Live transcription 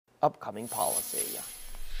upcoming policy.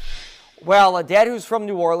 Well, a dad who's from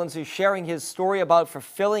New Orleans is sharing his story about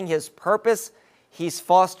fulfilling his purpose. He's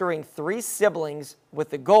fostering 3 siblings with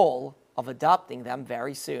the goal of adopting them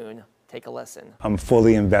very soon. Take a listen. I'm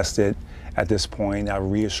fully invested at this point.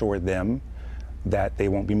 I've reassured them that they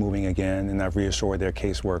won't be moving again, and I've reassured their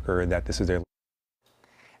caseworker that this is their.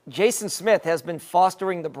 Jason Smith has been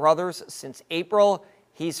fostering the brothers since April.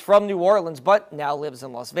 He's from New Orleans, but now lives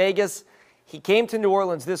in Las Vegas. He came to New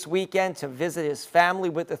Orleans this weekend to visit his family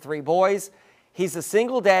with the 3 boys. He's a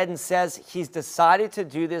single dad and says he's decided to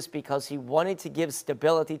do this because he wanted to give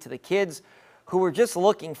stability to the kids who were just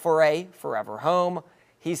looking for a forever home.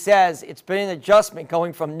 He says it's been an adjustment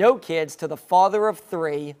going from no kids to the father of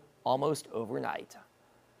 3 almost overnight.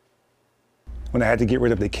 When I had to get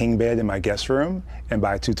rid of the king bed in my guest room and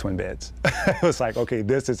buy 2 twin beds, it was like, okay,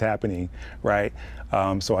 this is happening, right?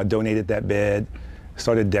 So I donated that bed,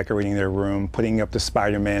 started decorating their room, putting up the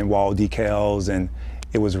Spider-Man wall decals, and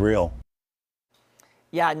it was real.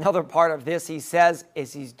 Yeah, another part of this, he says,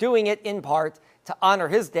 is he's doing it in part to honor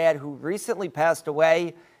his dad who recently passed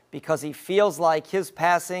away because he feels like he's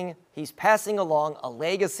passing along a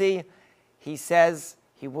legacy. He says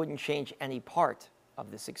he wouldn't change any part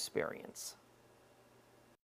of this experience.